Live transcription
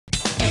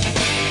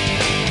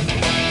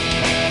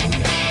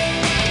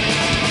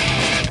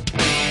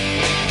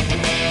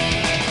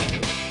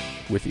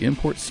With the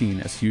import scene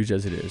as huge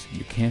as it is,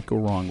 you can't go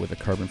wrong with a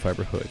carbon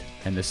fiber hood,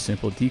 and this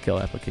simple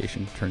decal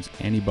application turns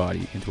any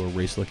body into a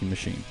race-looking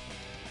machine.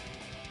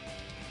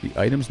 The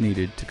items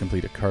needed to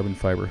complete a carbon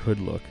fiber hood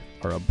look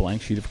are a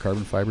blank sheet of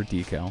carbon fiber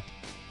decal,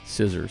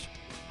 scissors,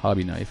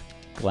 hobby knife,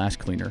 glass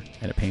cleaner,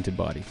 and a painted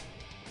body.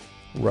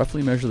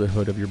 Roughly measure the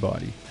hood of your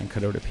body and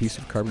cut out a piece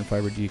of carbon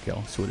fiber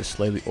decal so it is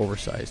slightly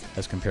oversized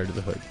as compared to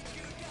the hood.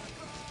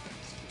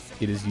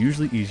 It is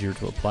usually easier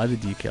to apply the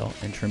decal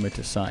and trim it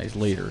to size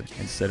later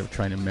instead of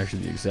trying to measure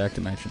the exact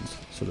dimensions,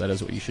 so that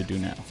is what you should do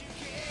now.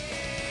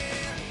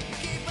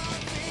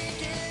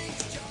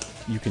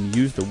 You can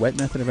use the wet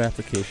method of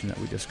application that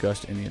we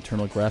discussed in the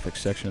internal graphics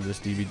section of this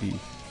DVD,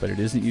 but it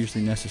isn't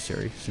usually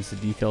necessary since the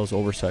decal is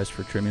oversized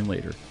for trimming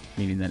later,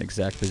 meaning that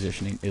exact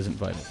positioning isn't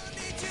vital.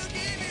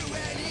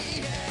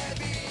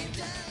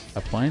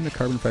 Applying the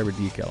carbon fiber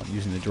decal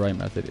using the dry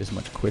method is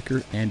much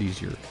quicker and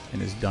easier,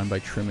 and is done by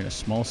trimming a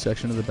small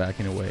section of the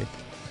backing away,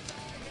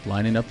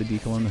 lining up the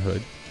decal on the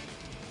hood,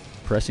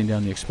 pressing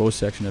down the exposed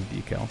section of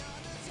decal,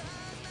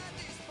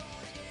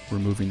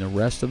 removing the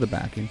rest of the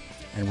backing,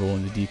 and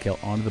rolling the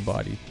decal onto the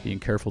body, being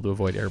careful to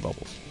avoid air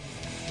bubbles.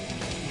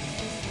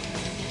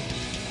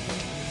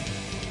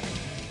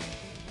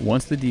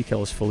 Once the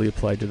decal is fully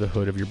applied to the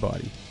hood of your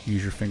body,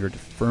 use your finger to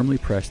firmly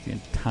press the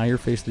entire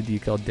face of the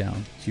decal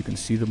down so you can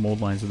see the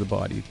mold lines of the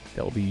body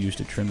that will be used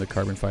to trim the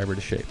carbon fiber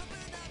to shape.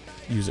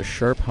 Use a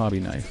sharp hobby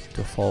knife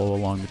to follow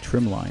along the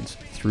trim lines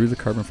through the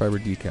carbon fiber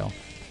decal,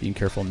 being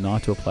careful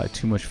not to apply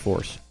too much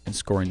force and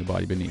scoring the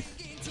body beneath.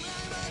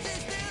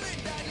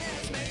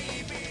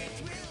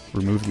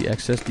 Remove the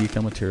excess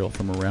decal material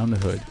from around the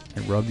hood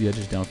and rub the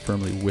edges down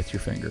firmly with your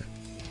finger.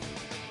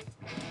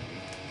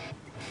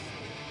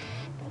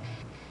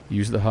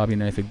 Use the hobby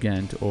knife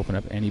again to open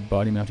up any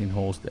body mounting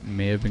holes that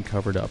may have been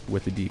covered up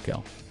with the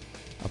decal.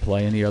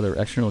 Apply any other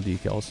external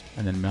decals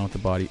and then mount the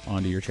body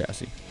onto your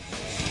chassis.